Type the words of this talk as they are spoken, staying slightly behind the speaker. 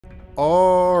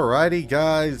Alrighty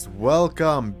guys,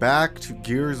 welcome back to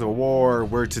Gears of War,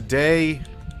 where today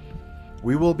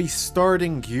we will be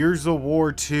starting Gears of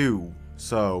War 2.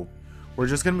 So, we're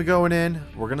just going to be going in,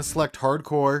 we're going to select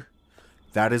hardcore.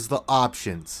 That is the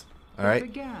options.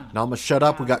 Alright, now I'm going to shut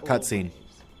up, we got cutscene.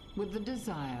 With the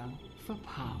desire for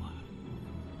power.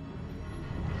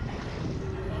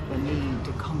 The need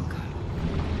to conquer.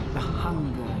 The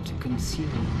hunger to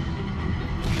consume.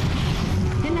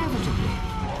 Inevitably,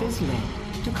 this led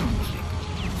to conflict.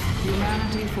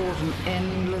 Humanity fought an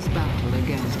endless battle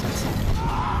against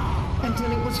itself,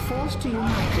 until it was forced to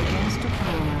unite against a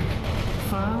power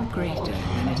far greater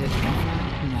than it had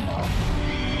ever known.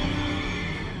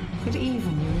 But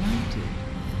even united,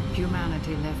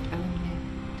 humanity left only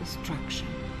destruction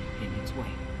in its wake.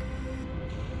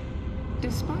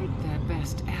 Despite their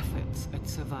best efforts at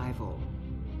survival,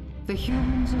 the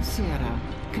humans of Sierra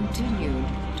continued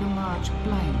to march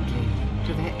blindly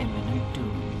to their imminent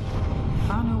doom,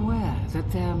 unaware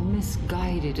that their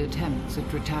misguided attempts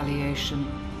at retaliation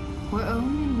were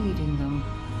only leading them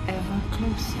ever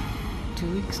closer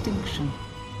to extinction.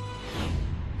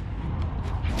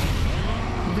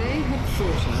 They had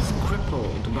thought us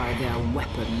crippled by their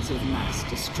weapons of mass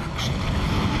destruction.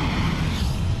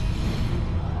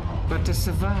 But to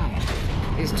survive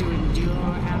is to endure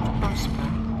and prosper.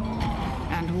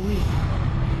 And we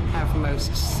have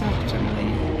most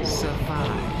certainly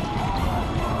survived.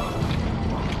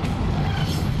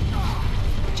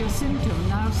 Jacinto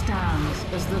now stands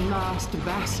as the last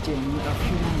bastion of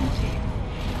humanity.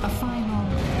 A final,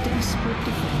 desperate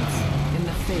defense in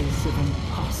the face of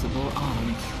impossible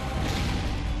odds.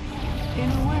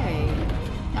 In a way,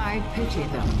 I pity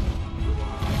them.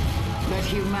 But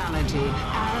humanity,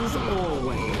 as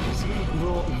always,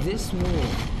 brought this war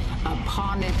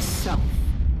upon itself.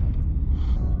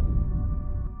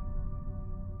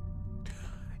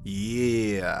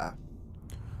 Yeah.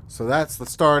 So that's the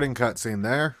starting cutscene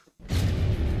there.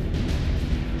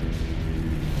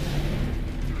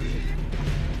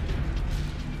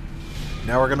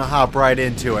 Now we're gonna hop right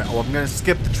into it. Oh, I'm gonna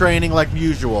skip the training like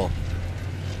usual.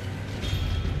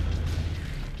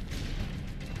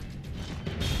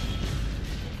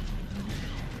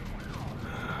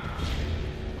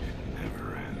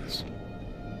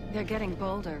 They're getting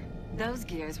bolder. Those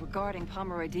gears were guarding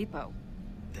Moray Depot.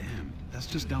 Damn, that's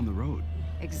just down the road.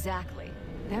 Exactly.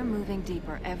 They're moving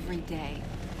deeper every day.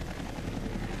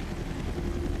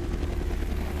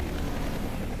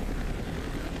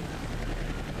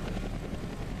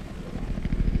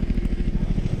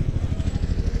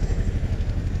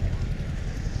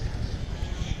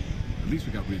 At least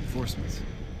we got reinforcements.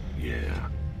 Yeah,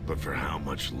 but for how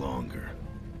much longer?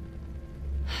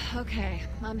 Okay,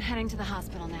 I'm heading to the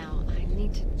hospital now. I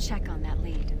need to check on that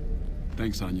lead.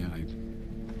 Thanks, Anya.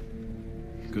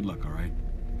 Good luck, all right?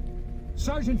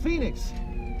 Sergeant Phoenix!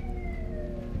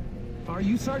 Are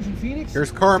you Sergeant Phoenix? Here's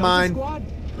Carmine. Squad?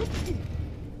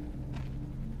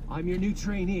 I'm your new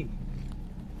trainee.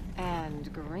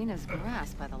 And green as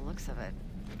grass by the looks of it.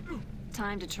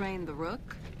 Time to train the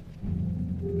Rook?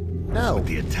 No. With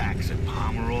the attacks at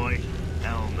Pomeroy?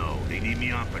 Hell no. They need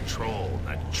me on patrol,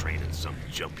 not training some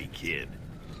jumpy kid.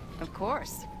 Of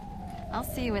course. I'll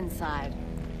see you inside.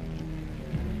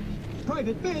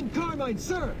 Private Ben Carmine,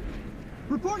 sir!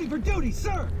 Reporting for duty,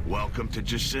 sir! Welcome to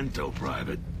Jacinto,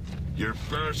 Private. Your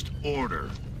first order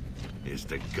is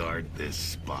to guard this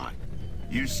spot.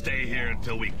 You stay here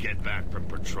until we get back from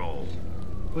patrol.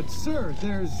 But sir,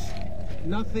 there's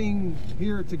nothing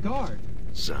here to guard.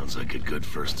 Sounds like a good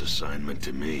first assignment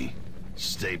to me.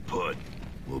 Stay put.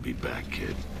 We'll be back,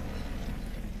 kid.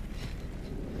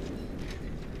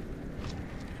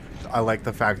 I like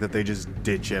the fact that they just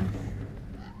ditch him.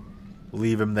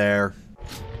 Leave him there.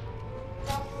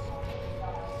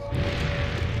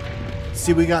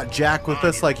 See, we got Jack with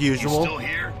us like usual. You still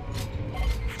here?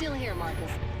 Still here,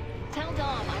 Marcus. Tell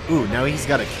Dom Ooh, now he's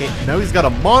got a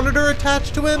monitor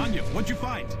attached to him. Anya, what'd you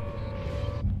find?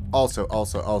 Also,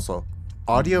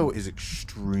 audio is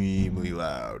extremely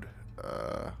loud.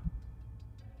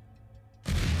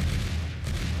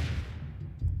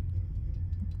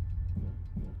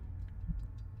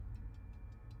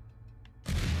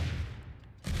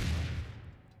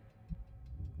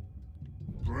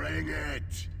 Bring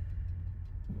it!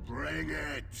 Bring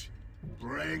it!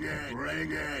 Bring it!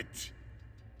 Bring it!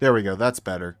 There we go. That's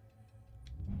better.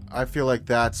 I feel like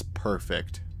that's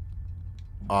perfect.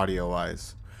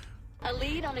 Audio-wise. a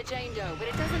lead on a Jane Doe, but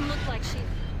it doesn't look like she...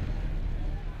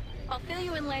 I'll fill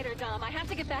you in later, Dom. I have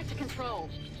to get back to control.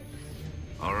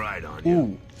 All right, Anya.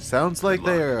 Ooh, sounds like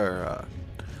they're...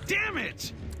 Damn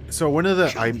it! So one of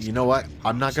the... you know what?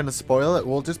 I'm not going to spoil it.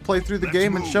 We'll just play through the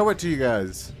game and show it to you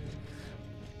guys.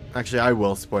 Actually, I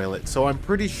will spoil it. So I'm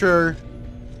pretty sure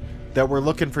that we're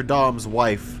looking for Dom's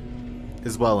wife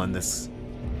as well in this.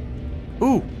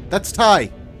 Ooh, that's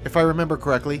Ty, if I remember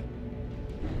correctly.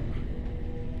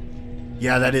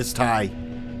 Yeah, that is Ty.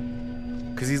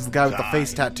 Because he's the guy with the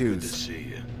face tattoos. Good to see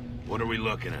you. What are we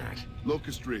looking at?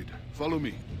 Locust raid. Follow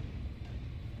me.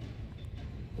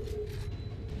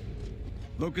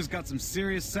 Locust got some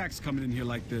serious sacks coming in here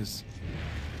like this.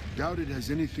 Doubt it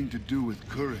has anything to do with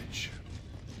courage.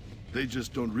 They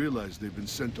just don't realize they've been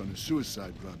sent on a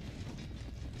suicide run.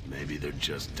 Maybe they're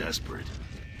just desperate.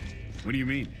 What do you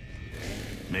mean?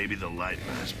 Maybe the light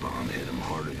mass bomb hit them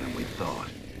harder than we thought.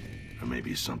 Or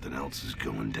maybe something else is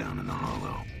going down in the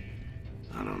hollow.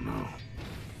 I don't know.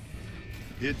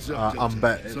 Heads up, I'm Delta.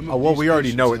 bet. Some of Oh, well, these we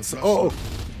already know patients it's... have Oh! rustled.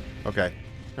 Okay.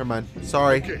 Never mind.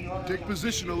 Sorry. Okay, take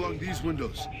position along these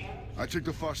windows. I took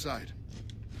the far side.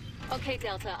 Okay,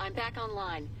 Delta, I'm back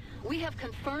online. We have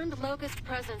confirmed Locust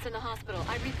presence in the hospital.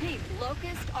 I repeat,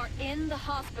 Locust are in the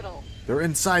hospital. They're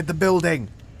inside the building.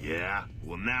 Yeah?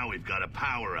 Well, now we've got a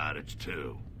power outage,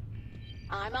 too.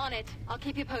 I'm on it. I'll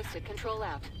keep you posted. Control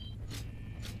out.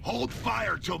 Hold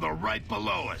fire till they're right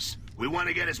below us. We want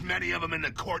to get as many of them in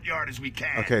the courtyard as we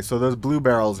can. Okay, so those blue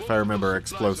barrels, if I remember, are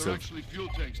Both of those supplies are explosive. actually fuel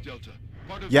tanks, Delta.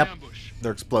 Part of Yep, the ambush.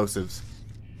 they're explosives.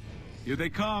 Here they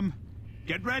come.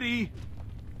 Get ready.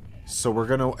 So we're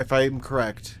gonna, if I'm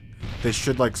correct, they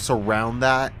should like surround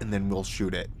that and then we'll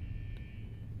shoot it.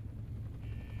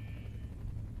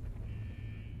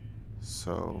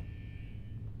 So,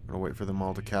 I'm gonna wait for them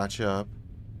all to catch up.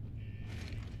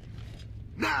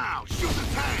 Now, shoot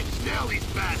the tanks! Nail these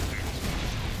bastards!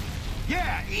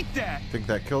 Yeah, eat that. Think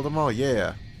that killed them all?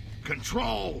 Yeah.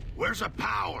 Control! Where's the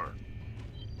power?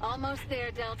 Almost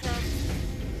there, Delta.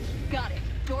 Got it.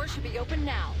 Door should be open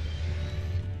now.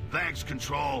 Thanks,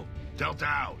 Control. Delta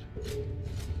out.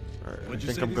 Alright, I What'd you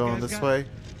think say I'm these going guys this got? way.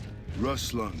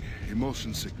 Rust lung,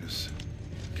 emotion sickness.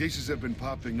 Cases have been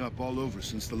popping up all over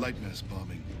since the light mass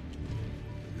bombing.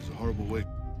 It's a horrible way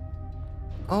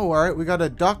Oh, alright, we got a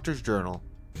doctor's journal.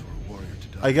 for a warrior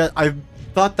to die. I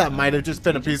thought that might have just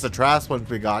been a piece of trash once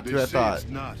we got They to it, I say thought. it's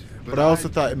not, But I also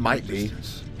thought it know might the be.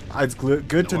 distance. It's good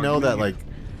to No know that, argument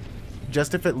like,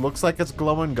 just if it looks like it's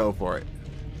glowing, go for it.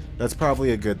 That's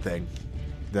probably a good thing,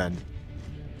 then.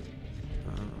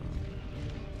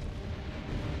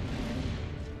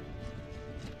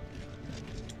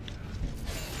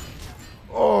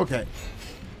 Okay.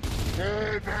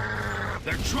 They're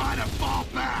trying to fall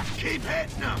back. Keep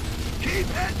hitting them. Keep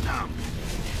hitting them.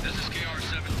 This is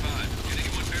KR-75. Can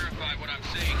anyone verify what I'm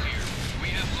saying here? We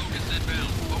have Locust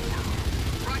inbound.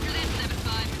 Over. Roger that,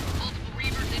 75. Multiple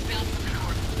Reavers inbound from the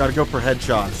north. Gotta go for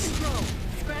headshots. Control.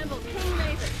 Scramble King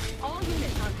Raven. All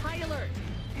units on high alert.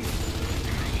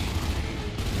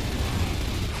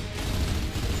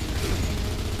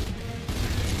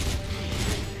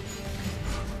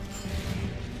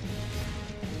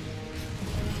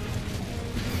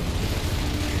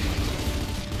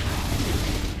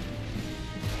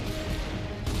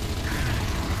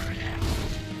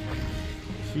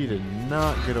 He did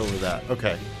not get over that.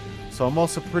 Okay. So I'm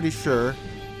also pretty sure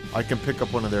I can pick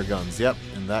up one of their guns. Yep.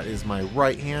 And that is my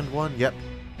right hand one. Yep.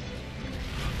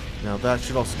 Now that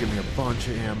should also give me a bunch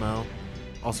of ammo.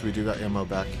 Also, we do got ammo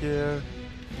back here.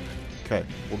 Okay.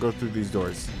 We'll go through these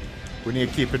doors. We need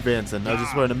to keep advancing. I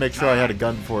just wanted to make sure I had a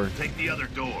gun for... Take the other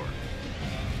door.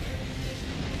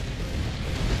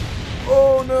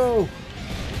 Oh, no!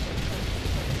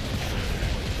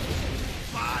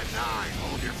 5-9.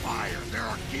 Hold your fire. There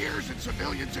are gears and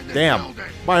civilians in this Damn. building.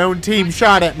 My own team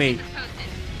shot at me.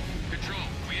 Posted. Control,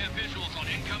 we have visuals on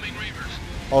incoming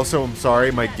Reavers. Also, I'm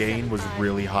sorry. My gain was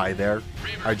really high there.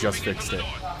 Reavers I just moving in fixed from it. the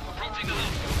north. Approaching the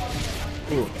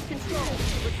hospital. Ooh. Control.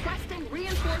 Requesting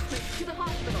reinforcements to the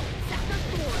hospital. Sector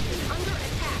 4 is under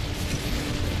attack.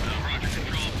 Roger,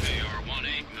 Control.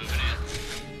 KR-1A moving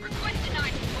in. Request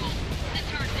denied, Control.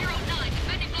 Centaur 09,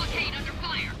 defending blockade under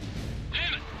fire.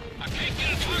 Damn it! I can't get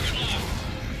a target lock.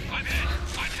 I'm hit.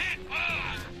 I'm hit.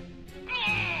 Ah!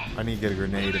 Ah! I need to get a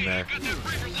grenade in there. I've got that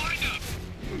Reaver lined up.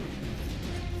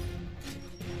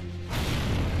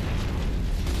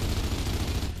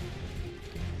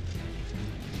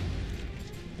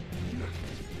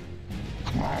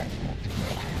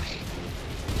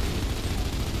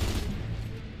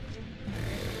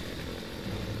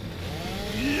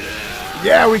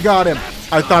 Yeah, we got him.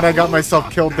 I thought I got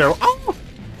myself killed there. Oh!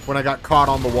 When I got caught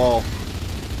on the wall.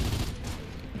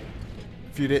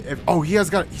 If you did, oh, he's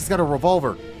got a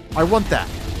revolver. I want that.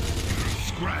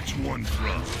 Scratch one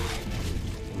throat.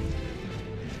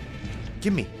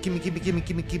 Gimme, gimme, gimme, gimme,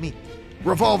 gimme, gimme.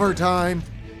 Revolver time!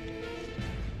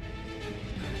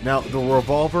 Now, the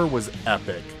revolver was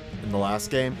epic in the last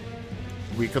game.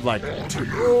 We could, like...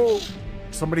 Oh!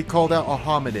 Somebody called out a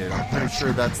hominid. I'm pretty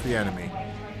sure that's the enemy.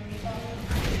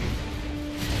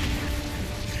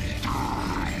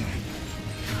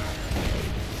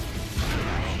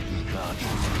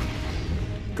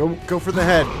 Go for the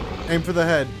head. Aim for the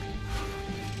head.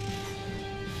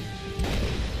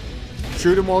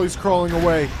 Shoot him while he's crawling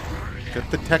away. Get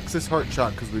the Texas heart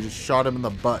shot because we just shot him in the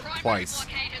butt twice.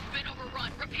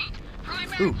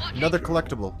 Ooh, another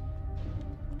collectible.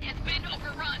 Has been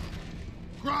overrun.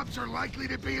 Grubs are likely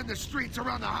to be in the streets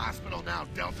around the hospital now,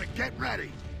 Delta. Get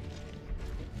ready.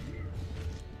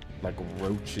 Like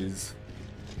roaches.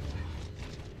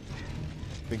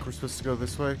 Think we're supposed to go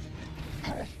this way?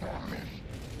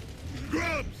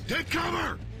 Grubs, take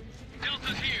cover!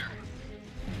 Delta's here.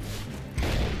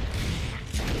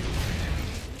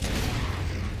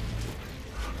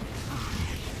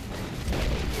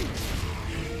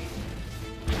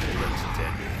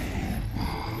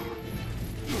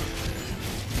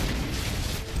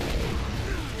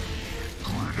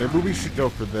 Maybe we should go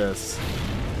for this.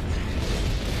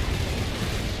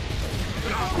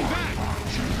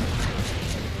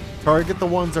 Target the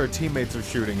ones our teammates are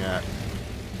shooting at.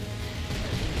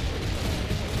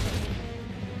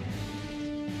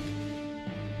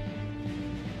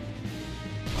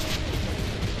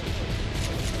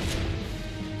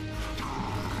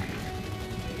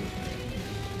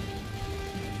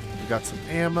 We got some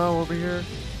ammo over here.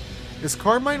 Is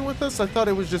Carmine with us? I thought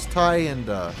it was just Ty and,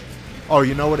 oh,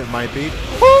 you know what it might be?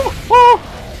 Woo! Woo!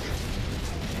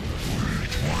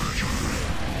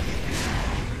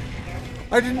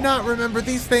 I did not remember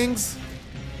these things.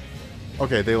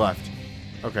 Okay, they left.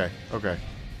 Okay, okay.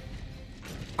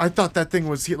 I thought that thing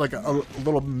was like a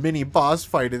little mini boss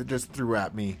fight it just threw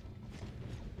at me.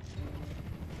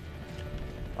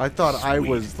 I thought I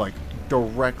was like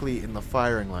directly in the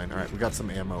firing line. Alright, we got some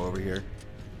ammo over here.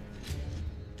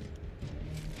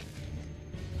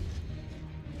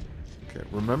 Okay,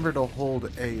 remember to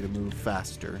hold A to move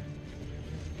faster.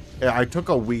 Yeah, I took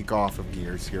a week off of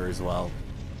Gears here as well.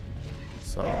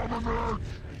 So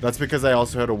that's because I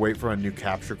also had to wait for a new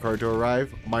capture card to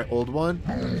arrive. My old one,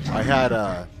 I had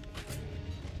a...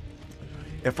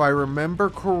 If I remember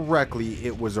correctly,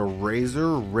 it was a Razor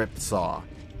Ripsaw.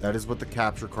 That is what the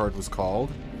capture card was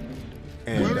called.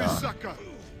 And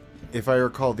if I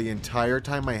recall, the entire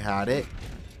time I had it,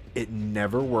 it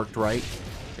never worked right.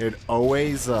 It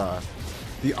always... the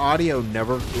audio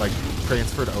never, like,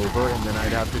 transferred over, and then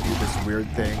I'd have to do this weird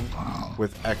thing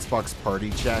with Xbox Party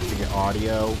Chat to get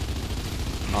audio.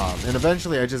 And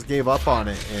eventually I just gave up on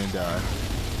it, and,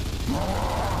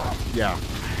 yeah.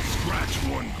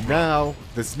 Now,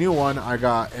 this new one, I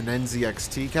got an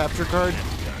NZXT capture card.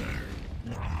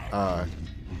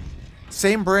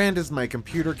 Same brand as my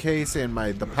computer case and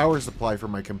the power supply for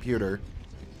my computer.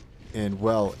 And,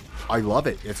 well, I love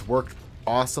it. It's worked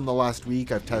awesome the last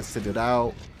week. I've tested it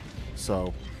out,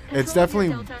 so it's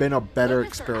definitely been a better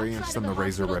experience than the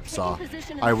Razor Ripsaw.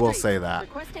 I will say that.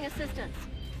 Requesting assistance.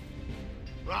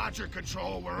 Roger,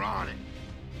 Control, we're on it.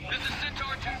 This is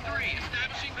Centaur 2-3,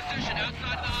 establishing position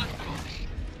outside the hospital.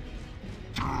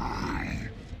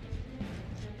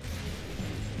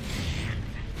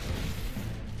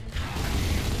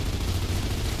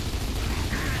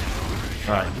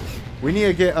 Alright. We need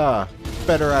to get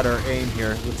better at our aim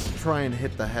here. Let's try and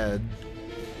hit the head.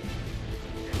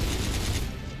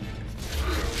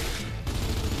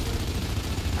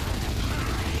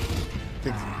 I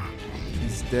think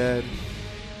he's dead.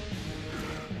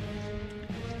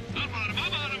 I'm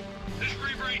on him. This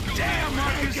Reaver ain't going Damn,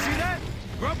 Marcus, see that?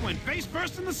 Grub went face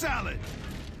first in the salad.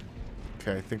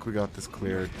 Okay, I think we got this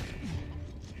cleared.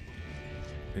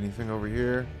 Anything over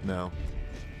here? No.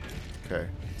 Okay,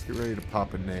 let's get ready to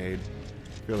pop a nade.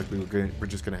 I feel like we're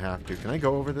just gonna have to. Can I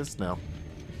go over this? No.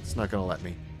 It's not gonna let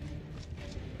me.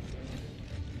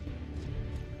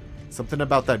 Something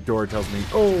about that door tells me,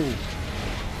 oh!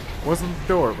 It wasn't the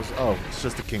door, it was, oh, it's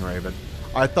just a King Raven.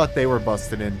 I thought they were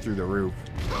busting in through the roof.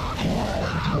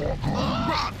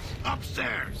 Grubs,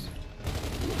 upstairs!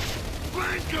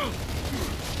 Blanco!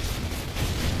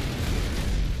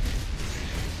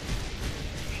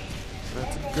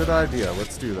 That's a good idea.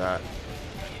 Let's do that.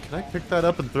 Can I pick that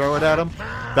up and throw it at him?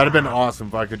 That'd have been awesome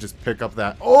if I could just pick up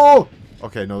that. Oh!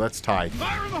 Okay, no, that's tied.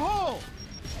 Fire in the hole!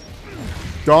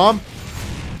 Dom?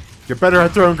 Get better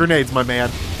at throwing grenades, my man.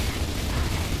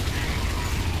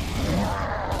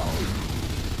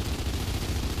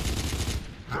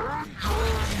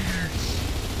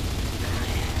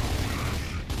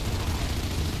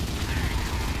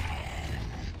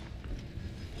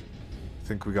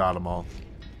 think we got them all.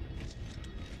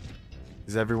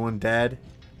 Is everyone dead?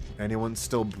 Anyone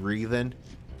still breathing?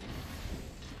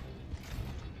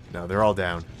 No, they're all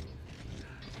down.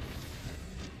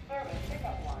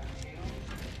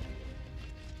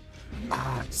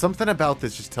 Something about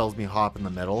this just tells me hop in the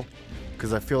middle,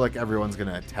 because I feel like everyone's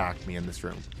gonna attack me in this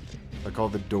room. Like all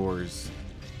the doors.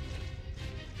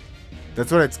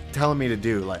 That's what it's telling me to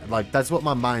do. Like that's what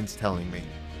my mind's telling me.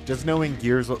 Just knowing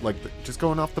Gears, just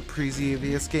going off the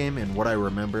previous game and what I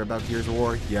remember about Gears of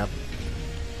War. Yep,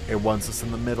 it wants us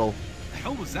in the middle. The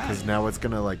hell was that? Because now it's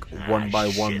gonna one by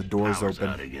one the doors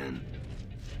open. Again.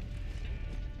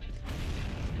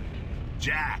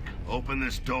 Jack, open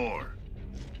this door.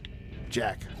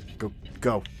 Jack,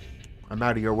 go. I'm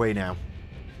out of your way now.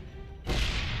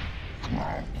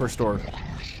 First door.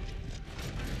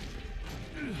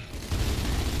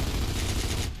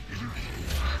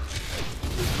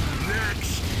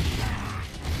 Next.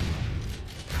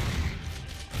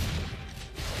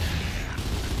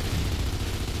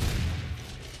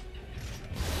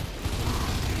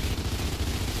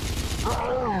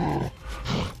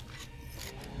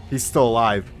 He's still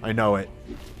alive. I know it.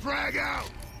 Frag out.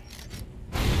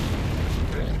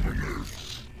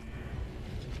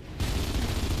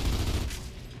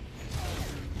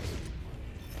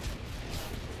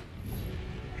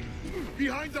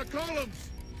 Behind the columns!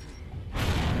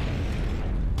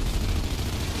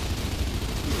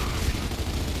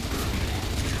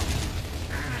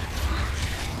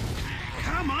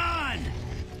 Come on!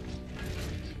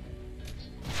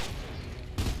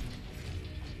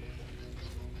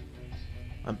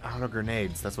 I'm out of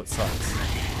grenades. That's what sucks.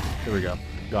 Here we go.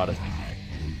 Got it.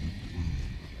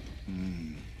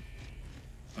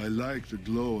 I like the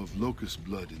glow of locust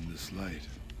blood in this light.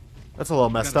 That's a little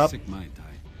messed Got a up. sick mind, Ty.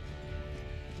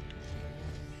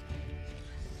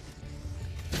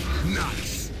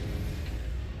 Nice.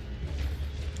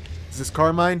 Is this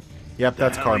Carmine? Yep,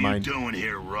 that's Carmine. What are you doing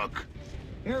here, Rook?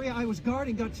 Area I was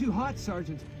guarding got too hot,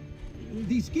 Sergeant.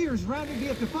 These gears rounded me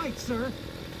up to fight, sir.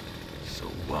 So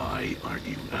why aren't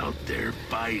you out there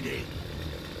fighting?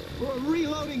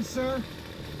 Reloading, sir.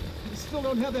 Still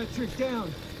don't have that trick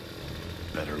down.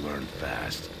 Better learn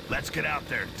fast. Let's get out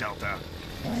there, Delta.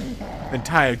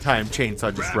 Entire time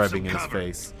chainsaw just Grab revving some in his cover.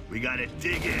 face. We gotta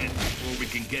dig in before we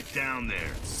can get down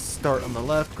there. Start on the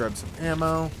left, grab some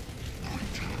ammo.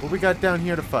 What we got down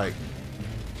here to fight?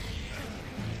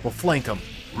 We'll flank him.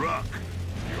 Rook,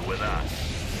 you're with us.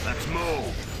 Let's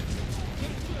move.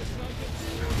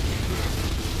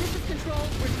 This is Control.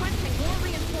 Requesting more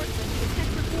reinforcements to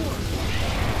Sector 4.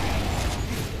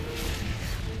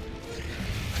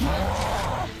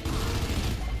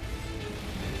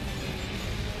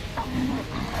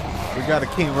 We got a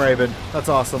King Raven. That's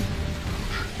awesome.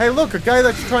 Hey, look, a guy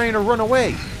that's trying to run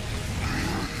away.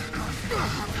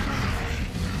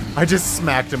 I just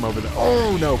smacked him over the...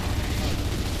 Oh, no.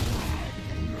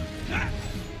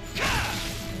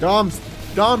 Dom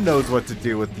knows what to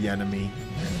do with the enemy.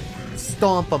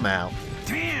 Stomp him out.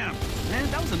 Damn!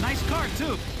 Man, that was a nice car,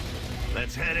 too.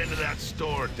 Let's head into that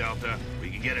store, Delta. We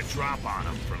can get a drop on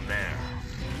them from there.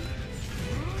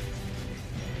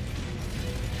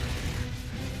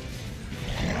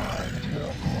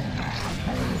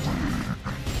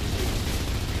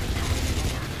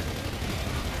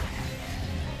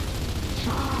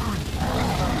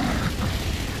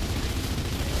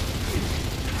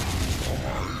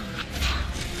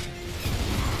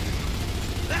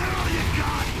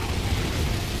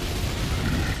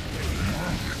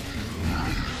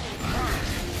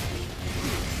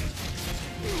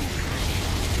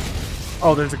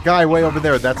 Oh, there's a guy way over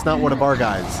there. That's not one of our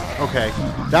guys. Okay,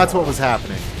 that's what was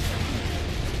happening.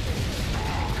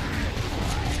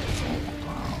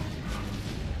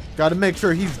 Gotta make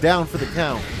sure he's down for the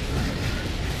count.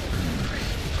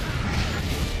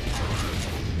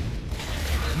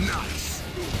 Nice.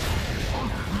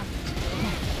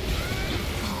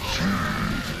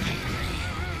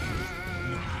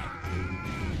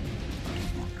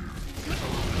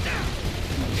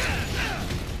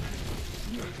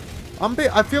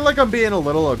 I feel like I'm being a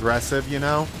little aggressive, you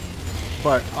know?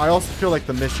 But I also feel like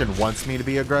the mission wants me to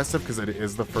be aggressive because it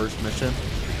is the first mission.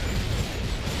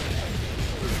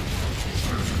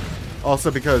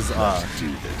 Also because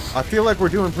I feel like we're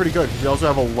doing pretty good. We also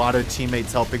have a lot of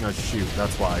teammates helping us shoot.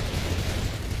 That's why.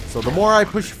 So the more I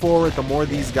push forward, the more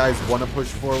these guys want to push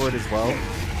forward as well.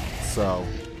 So...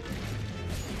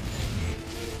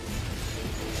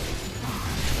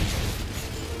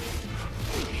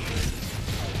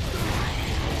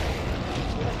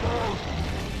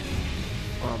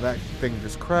 Oh, that thing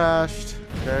just crashed.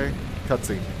 Okay.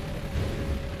 Cutscene.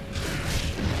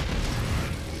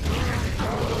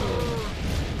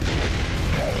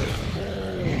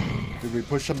 Should we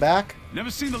push them back?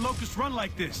 Never seen the Locust run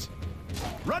like this.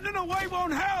 Running away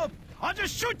won't help! I'll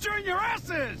just shoot you in your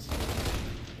asses!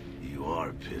 You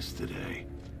are pissed today.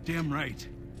 Damn right.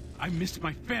 I missed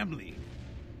my family.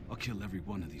 I'll kill every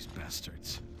one of these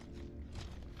bastards.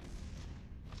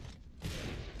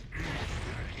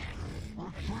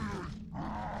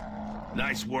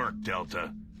 Nice work,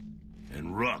 Delta.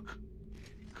 And Rook,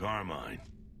 Carmine,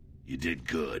 you did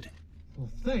good. Well,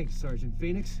 thanks, Sergeant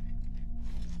Phoenix.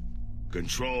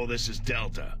 Control, this is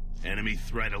Delta. Enemy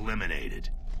threat eliminated.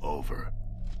 Over.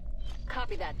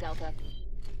 Copy that, Delta.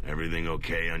 Everything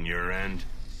okay on your end?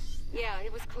 Yeah,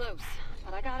 it was close,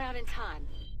 but I got out in time.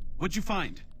 What'd you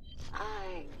find?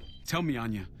 Tell me,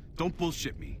 Anya. Don't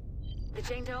bullshit me. The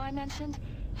Jane Doe I mentioned,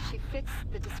 she fits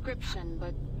the description,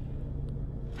 but...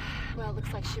 Well,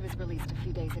 looks like she was released a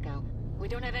few days ago. We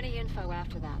don't have any info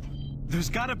after that. There's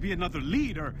gotta be another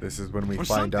lead, or... This is when we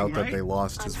find out that they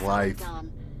lost his wife.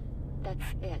 Dom.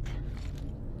 That's it.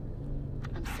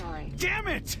 I'm sorry. Damn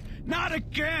it! Not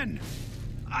again!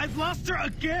 I've lost her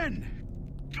again!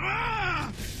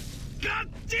 Ah! God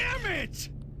damn it!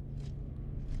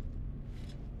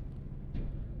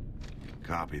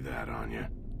 Copy that, Anya.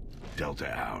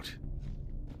 Delta out.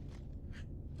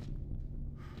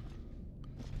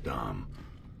 Dom,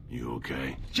 you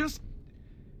okay? Just...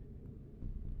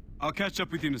 I'll catch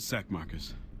up with you in a sec,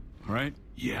 Marcus. All right?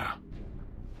 Yeah.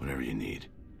 Whatever you need.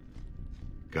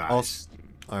 Guys, also,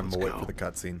 I'm gonna wait for the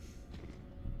cutscene.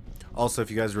 Also, if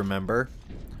you guys remember,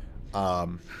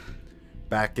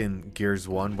 back in Gears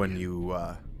 1 when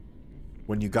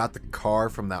you got the car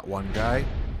from that one guy,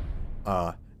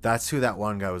 that's who that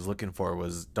one guy was looking for,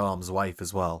 was Dom's wife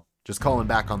as well. Just calling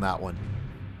back on that one.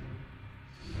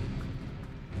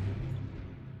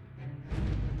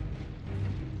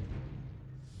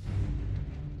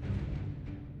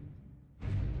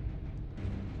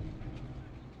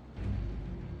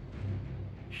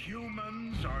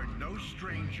 Humans are no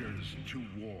strangers to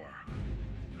war.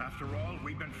 After all,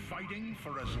 we've been fighting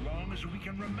for as long as we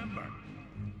can remember.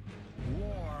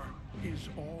 War is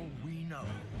all we know.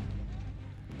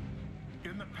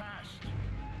 In the past,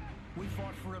 we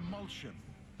fought for emulsion.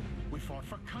 We fought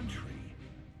for country.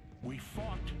 We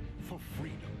fought for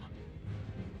freedom.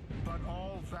 But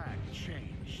all that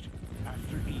changed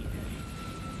after E-Day.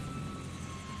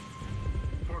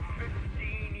 For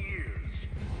 15 years,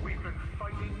 we've been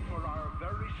fighting for our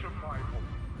very survival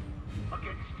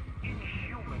against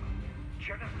inhuman,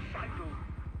 genocidal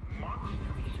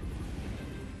monsters.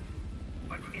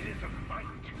 But it is a fight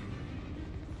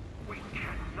we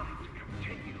cannot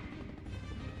continue.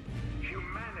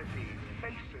 Humanity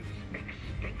faces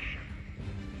extinction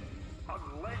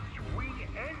unless we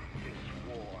end this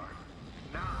war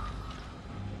now.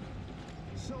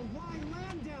 So why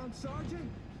land down,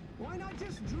 Sergeant? Why not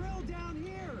just drill down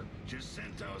here?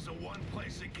 Jacinto's the one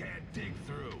place it can't dig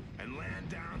through, and land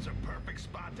down's a perfect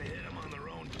spot to hit them on their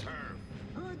own turf.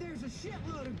 Heard there's a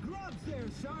shitload of grubs there,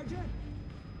 Sergeant.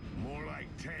 More like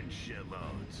 10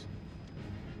 shitloads.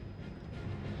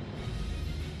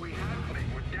 We have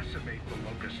would decimate the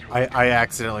locust. I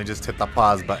accidentally just hit the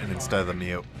pause button instead of the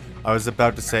mute. I was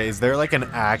about to say, is there like an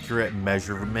accurate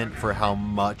measurement for how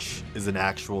much is an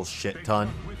actual shit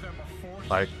ton?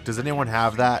 Like, does anyone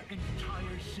have that?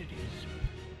 Entire cities.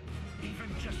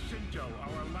 Even Jacinto,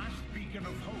 our last beacon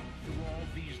of hope through all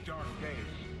these dark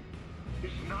days,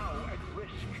 is now at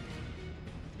risk.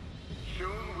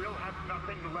 Soon we'll have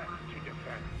nothing left to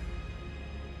defend.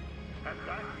 And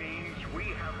that means we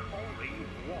have only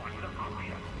one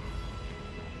option.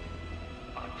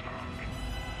 Attack.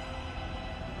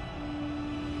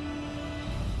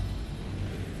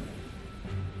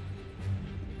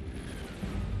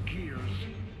 Gears,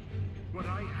 what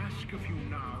I ask of you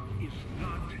now is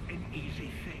not an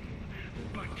easy thing,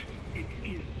 but it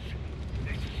is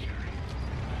necessary.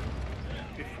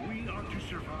 If we are to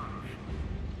survive,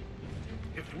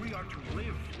 if we are to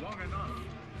live long enough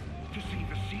to see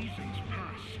the seasons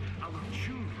pass, our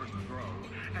children grow,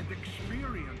 and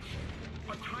experience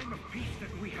a time of peace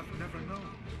that we have never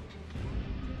known,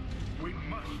 we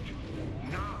must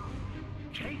now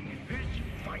take this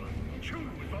fight to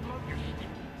the Locust.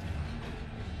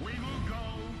 We will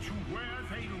go to where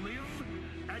they live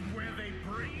and where they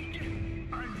breed,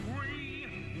 and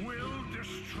we will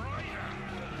destroy them.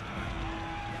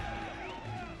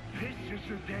 This is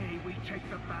the day we take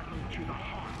the battle to the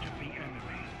heart of the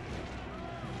enemy.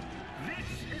 This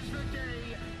is the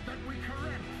day that we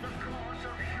correct the course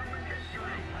of human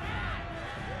history.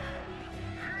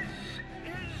 This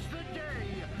is the day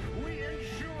we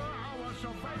ensure our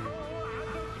survival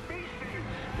as a species.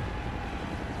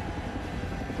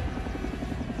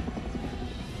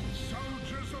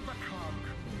 Soldiers of the cloud.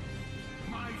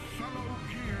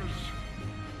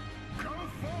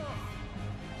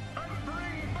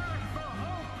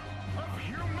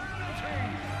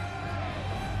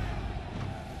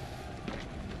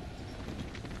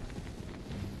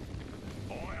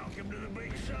 the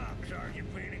big sock, Sergeant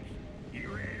Phoenix. You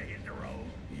ready to hit the road?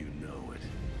 You know it.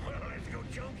 Well, let's go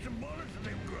chunk some bullets of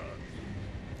them grubs.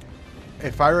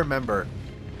 If I remember,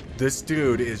 this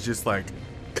dude is just like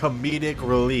comedic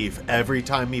relief every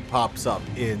time he pops up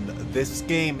in this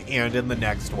game and in the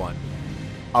next one.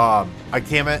 I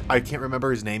can't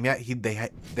remember his name yet.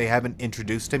 They haven't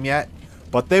introduced him yet,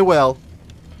 but they will.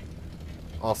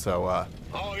 Also,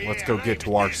 let's go get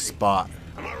to our spot.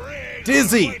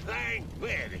 Dizzy!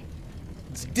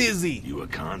 It's Dizzy! You a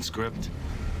conscript?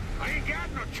 I ain't got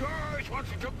no choice once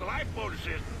he took the lifeboat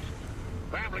assistance.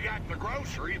 Family got the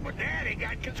groceries, but Daddy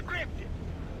got conscripted.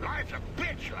 Life's a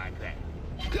bitch like that.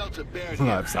 Delta Baird.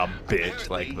 Life's a bitch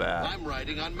like that. I'm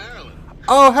riding on Maryland.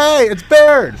 Oh, hey, it's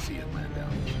Baird!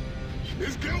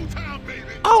 It's go time, baby!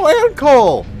 Oh, and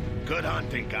Cole! Good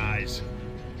hunting, guys.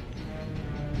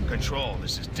 Control,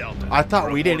 this is Delta. I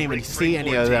thought we didn't even see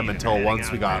any of them until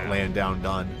once we got land down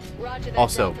done.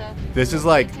 Also, this is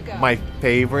like my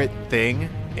favorite thing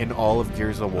in all of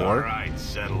Gears of War. Alright,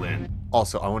 settle in.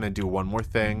 Also, I want to do one more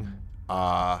thing.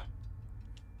 How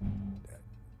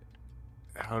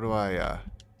do I,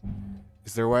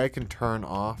 is there a way I can turn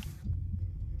off?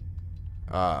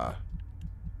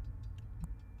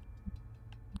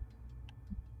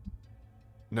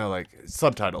 No, like,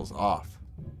 subtitles off.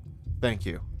 Thank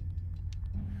you.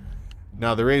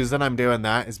 Now, the reason I'm doing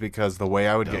that is because the way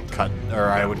I would get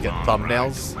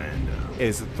thumbnails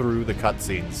is through the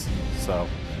cutscenes. So,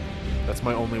 that's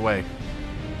my only way.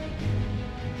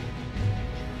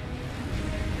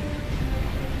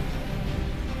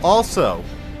 Also,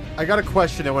 I got a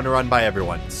question I want to run by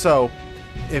everyone. So,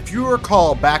 if you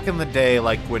recall back in the day,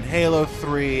 like when Halo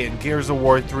 3 and Gears of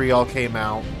War 3 all came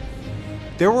out,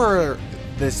 there were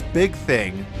this big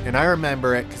thing, and I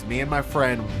remember it because me and my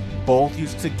friend both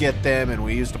used to get them and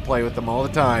we used to play with them all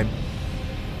the time.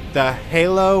 The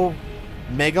Halo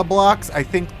Mega Blocks, I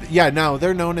think, yeah, no,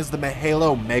 they're known as the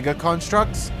Halo Mega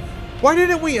Constructs. Why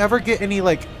didn't we ever get any,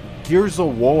 like, Gears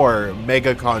of War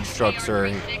Mega Constructs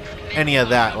or any of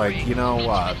that? Like, you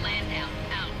know,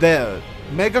 the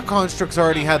Mega Constructs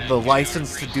already had the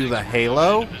license to do the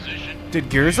Halo. Did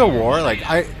Gears of War, like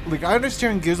I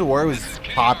understand Gears of War was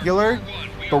popular,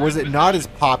 but was it not as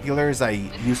popular as I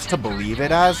used to believe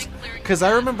it as? Because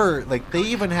I remember, like, they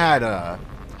even had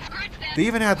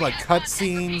like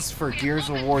cutscenes for Gears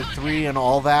of War 3 and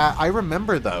all that. I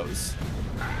remember those.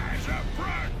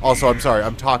 Also, I'm sorry,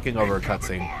 I'm talking over a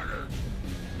cutscene.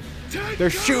 They're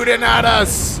shooting at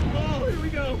us!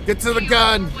 Get to the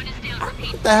gun!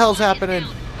 What the hell's happening?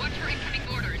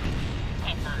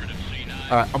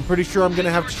 Alright, I'm pretty sure I'm gonna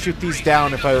have to shoot these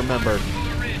down if I remember.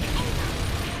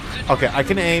 Okay, I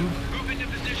can aim.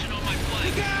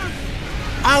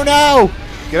 Oh no!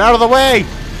 Get out of the way!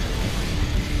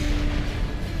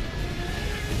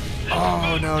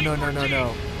 Oh, no, no, no, no,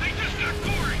 no.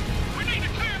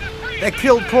 They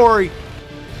killed Corey!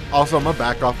 Also, I'm gonna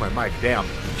back off my mic. Damn.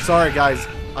 Sorry, guys.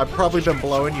 I've probably been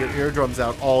blowing your eardrums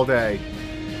out all day.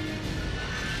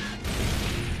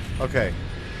 Okay.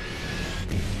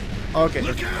 Okay.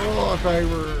 Oh, if I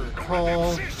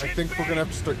recall, I think we're gonna have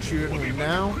to start shooting them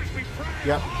now.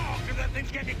 Yep.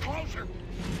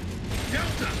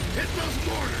 Delta, hit those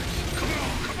mortars. Come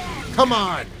on, come on. Come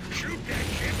on. Shoot that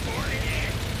shit, boy.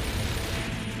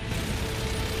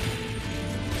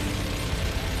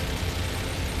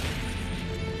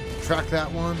 Track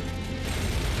that one.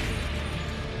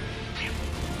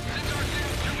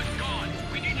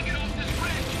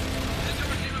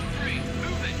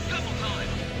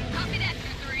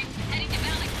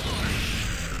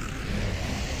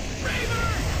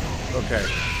 Okay.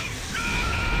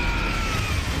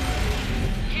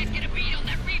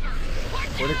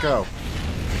 Where'd it go?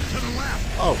 To the left.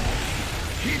 Oh.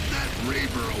 Keep that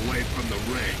Reaver away from the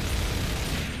ring.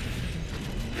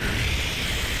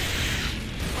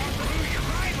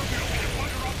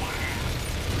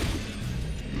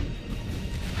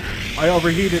 I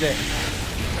overheated it.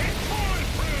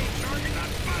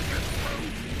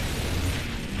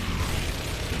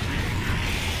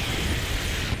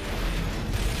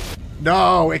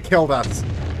 No, it killed us.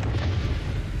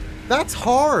 That's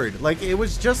hard. Like, it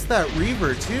was just that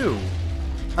Reaver, too.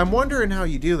 I'm wondering how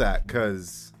you do that,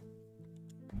 because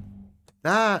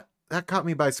that caught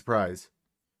me by surprise.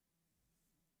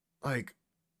 Like,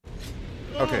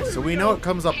 okay, so we know it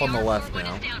comes up on the left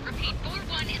now.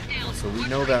 So we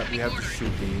know that we have to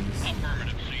shoot these.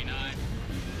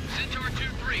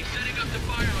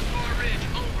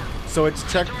 So it's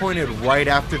checkpointed right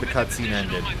after the cutscene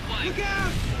ended.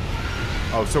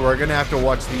 Oh, so we're gonna have to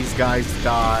watch these guys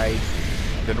die.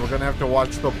 Then we're gonna have to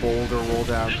watch the boulder roll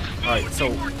down. Alright, so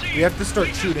we have to start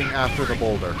shooting after the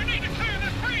boulder.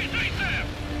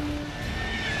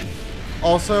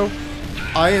 Also,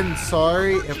 I am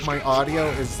sorry if my audio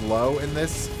is low in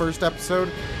this first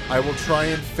episode. I will try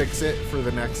and fix it for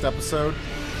the next episode.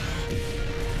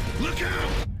 Look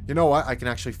out! You know what? I can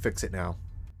actually fix it now.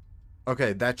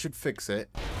 Okay, that should fix it.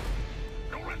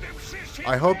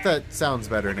 I hope that sounds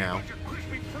better now.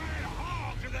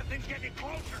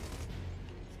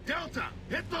 Delta,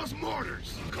 hit those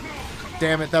mortars! Come on, come on!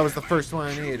 Damn it, that was the first one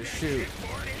I needed to shoot.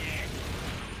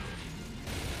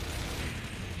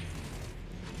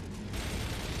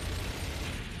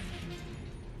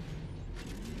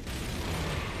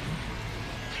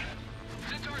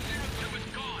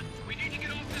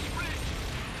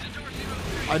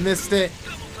 I missed it.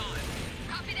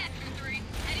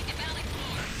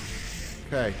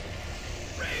 Okay.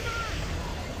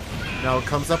 Now it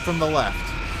comes up from the left.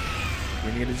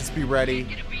 We need to just be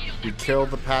ready. We kill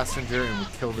the passenger and we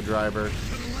kill the driver. To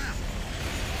the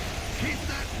left. Keep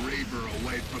that Reaver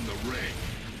away from the rig.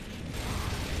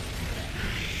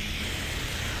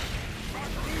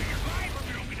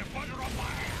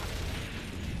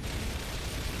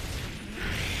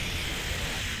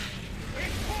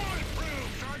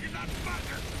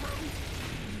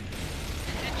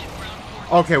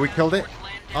 Okay, we killed it.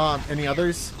 Any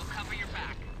others?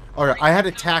 Alright, I had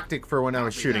a tactic for when I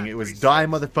was shooting. It was die,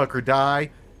 motherfucker,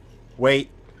 die. Wait.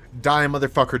 Die,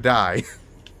 motherfucker, die.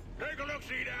 Take a look,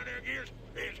 see down there, Gears.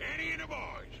 It's Eddie and the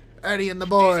boys. Eddie and the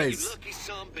boys. You lucky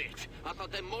sumbitch. I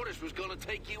thought them mortars was gonna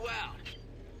take you out.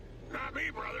 Not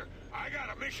me, brother. I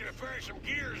got a mission to ferry some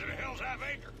gears in a Hell's Half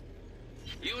Acre.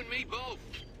 You and me both.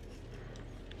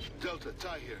 Delta,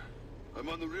 Ty here. I'm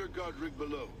on the rear guard rig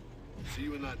below. See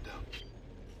you in that down.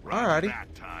 Alrighty.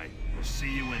 That, Ty. We'll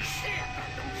see you in shit.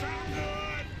 That don't sound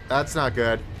good. That's not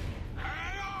good.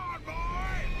 Hang on, boy.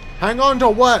 Hang on to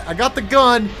what? I got the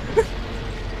gun.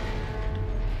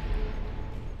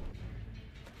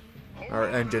 Our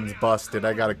engine's busted.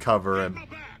 I gotta cover him.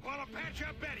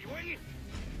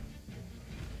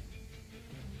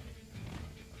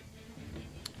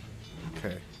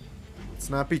 Okay. Let's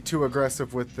not be too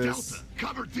aggressive with this. Delta,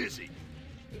 cover Dizzy.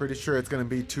 Pretty sure it's gonna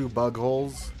be 2 bug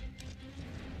holes.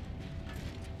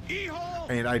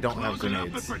 And I don't have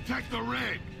grenades. Up and protect the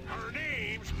rig. Her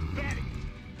name's Betty.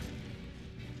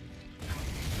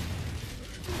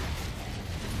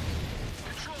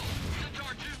 Control,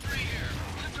 Centaur 2-3 here.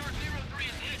 Centaur 0-3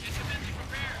 is hit and commencing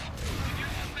repairs.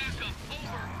 Here's the backup.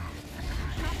 Over.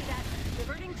 Copy that.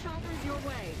 Diverting choppers your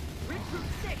way. Rig Group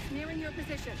 6 nearing your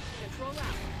position. Control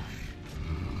out.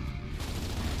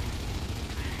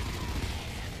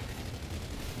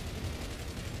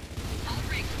 All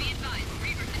rigs, be advised.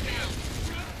 Reavers inbound.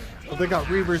 Oh, they got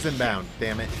Reavers inbound.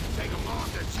 Damn it. Take them long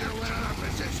to zero in on our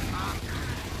position, huh?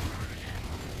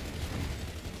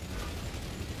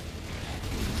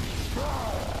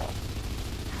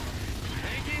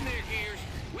 Hang in there, Gears.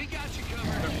 We got you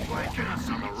covered. Flanking us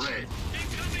on the rig.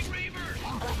 Incoming Reavers!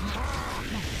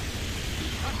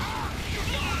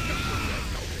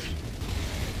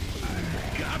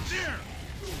 Up there!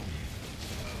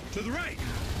 To the right!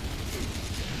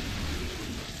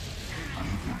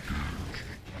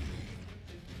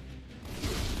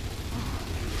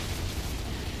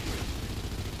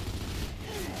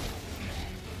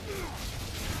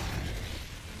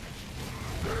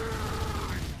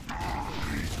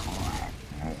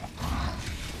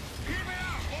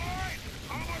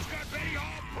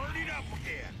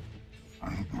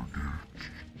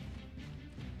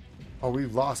 Oh, we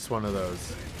lost one of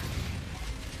those.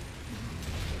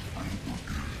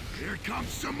 Here comes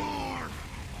some more.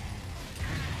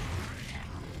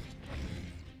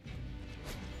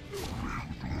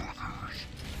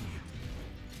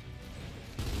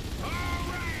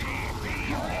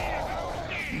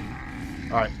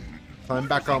 Alright. Climb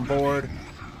back on board.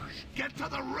 Get to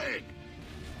the rig.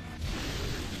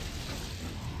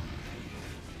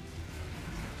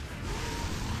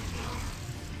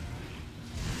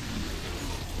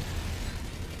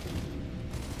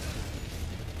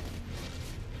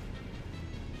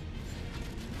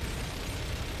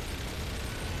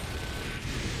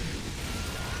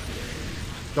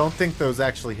 Don't think those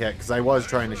actually hit, because I was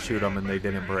trying to shoot them and they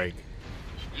didn't break.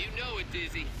 You know it,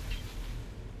 Dizzy.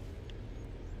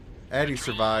 Eddie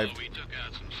survived. We took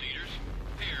out some cedars.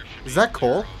 Is that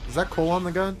Cole? Is that Cole on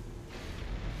the gun?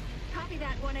 Copy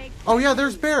that 1A. Oh yeah,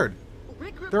 there's Baird.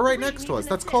 Rig Group They're right 3 next to us. needs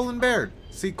That's an Cole and Baird.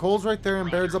 See, Cole's right there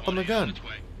and Baird's up on the gun.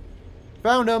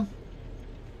 Found him.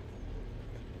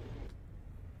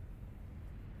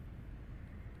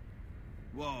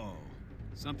 Whoa.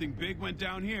 Something big went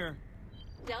down here.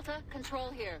 Delta, control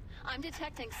here. I'm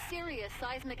detecting serious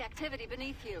seismic activity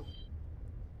beneath you.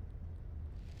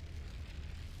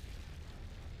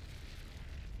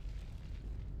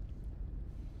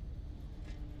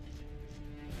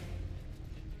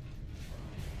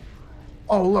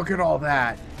 Oh, look at all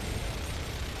that.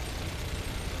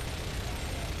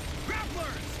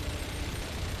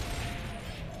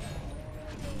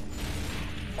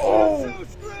 Oh!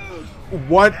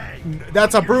 What?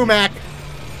 That's a Brumac.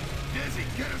 Dizzy,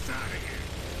 get us out of here.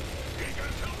 You ain't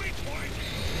gonna tell me twice.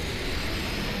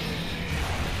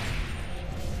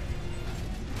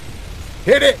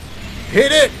 Hit it!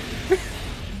 Hit it!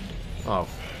 Oh.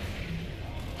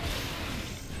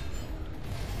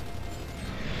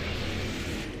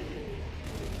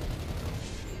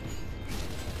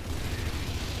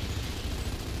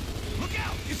 Look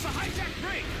out! It's a hijacked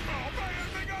rig! Oh, man,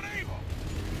 they got evil.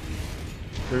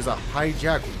 There's a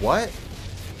hijack what?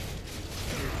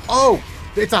 Oh!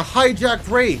 It's a hijacked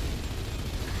Wraith!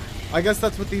 I guess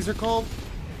that's what these are called?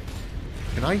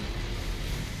 Can I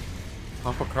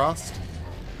hop across?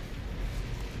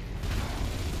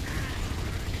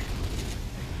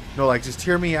 No, like, just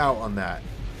hear me out on that.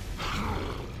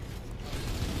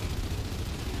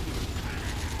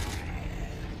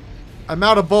 I'm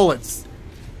out of bullets.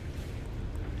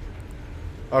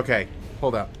 Okay,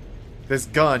 hold up. This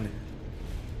gun.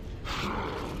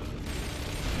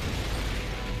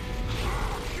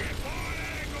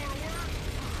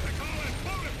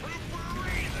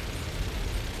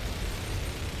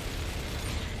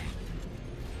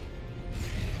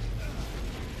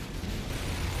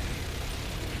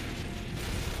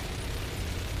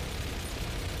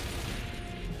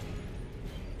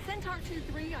 Centaur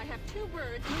 2-3, I have 2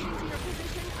 birds moving to your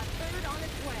position, a third on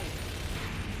its way.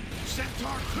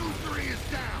 Centaur 2-3 is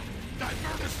down.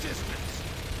 Divert assistance.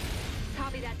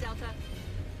 Copy that, Delta.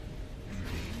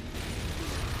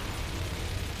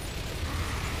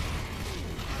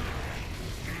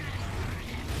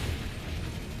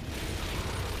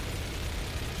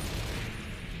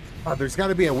 Oh, there's got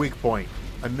to be a weak point.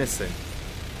 I'm missing.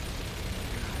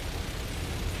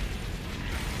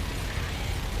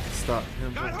 Stop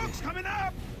him. Got hooks coming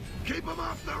up. Keep them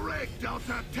off the rig,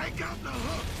 Delta. Take out the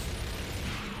hooks.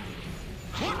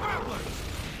 More grapplers.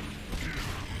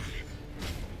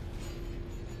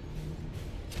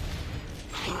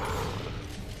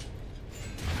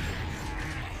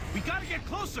 We gotta get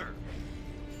closer!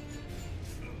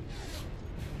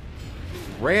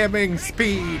 Ramming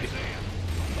speed.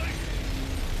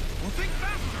 We'll think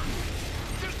faster!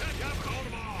 Just that happened, hold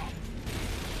them off.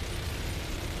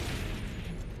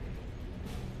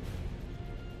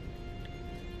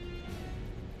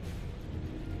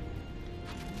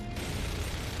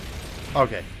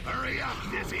 Okay. Hurry up,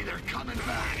 Dizzy. They're coming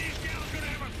back. These gals gonna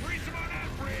have a threesome on that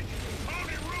bridge.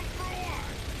 Only room for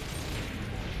one.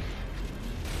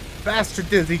 Faster,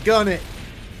 Dizzy. Gun it.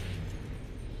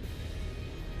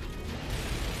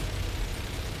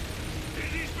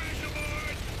 Dizzy special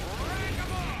boys. Rank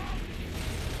them off.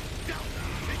 Delta,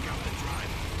 take out the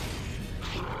driver.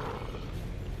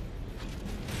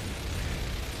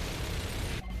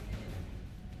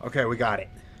 Okay, we got it.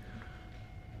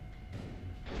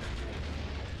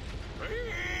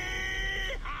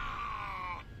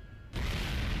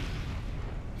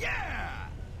 Yeah!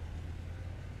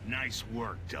 Nice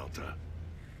work, Delta.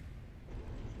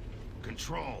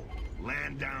 Control.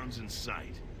 Land downs in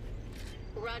sight.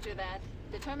 Roger that.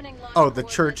 Determining launch Oh, the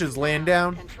coordinates church is laying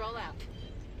now. down? Control out.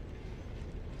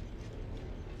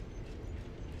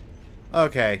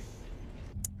 Okay.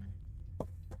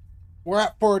 We're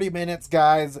at 40 minutes,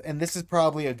 guys, and this is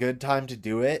probably a good time to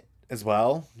do it as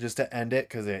well, just to end it,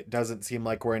 because it doesn't seem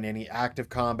like we're in any active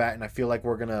combat, and I feel like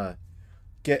we're going to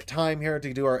get time here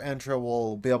to do our intro.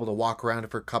 We'll be able to walk around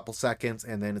it for a couple seconds,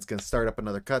 and then it's going to start up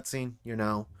another cutscene, you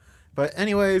know. But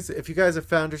anyways, if you guys have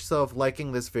found yourself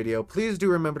liking this video, please do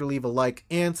remember to leave a like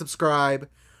and subscribe.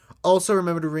 Also,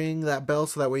 remember to ring that bell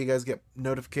so that way you guys get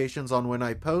notifications on when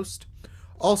I post.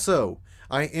 Also,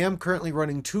 I am currently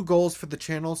running 2 goals for the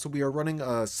channel. So we are running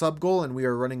a sub goal and we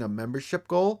are running a membership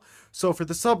goal. So for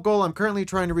the sub goal, I'm currently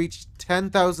trying to reach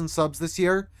 10,000 subs this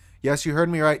year. Yes, you heard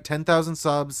me right, 10,000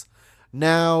 subs.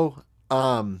 Now,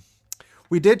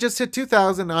 we did just hit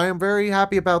 2,000. I am very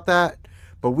happy about that.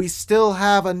 But we still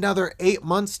have another 8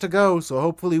 months to go. So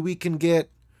hopefully we can get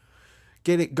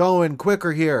it going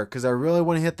quicker here, because I really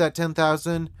want to hit that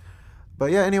 10,000.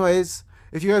 But yeah, anyways,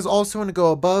 if you guys also want to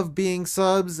go above being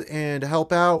subs and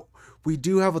help out, we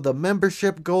do have the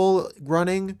membership goal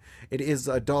running. It is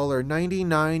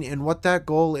 $1.99, and what that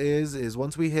goal is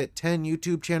once we hit 10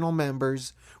 YouTube channel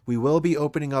members, we will be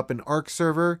opening up an ARC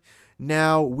server.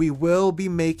 Now, we will be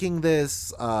making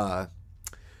this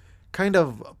kind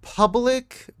of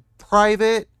public,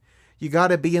 private. You got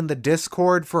to be in the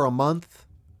Discord for a month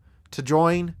to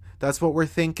join. That's what we're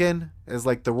thinking is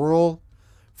like the rule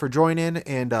for joining.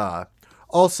 And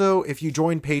Also, if you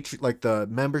join like the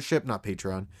membership, not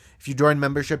Patreon, if you join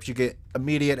memberships, you get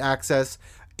immediate access,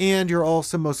 and you're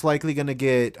also most likely going to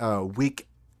get week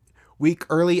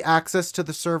early access to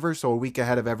the server, so a week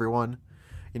ahead of everyone.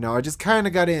 You know, I just kind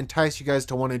of got to entice you guys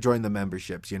to want to join the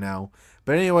memberships, you know.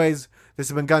 But anyways, this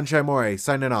has been GunShyMoray,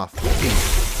 signing off.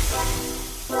 Peace.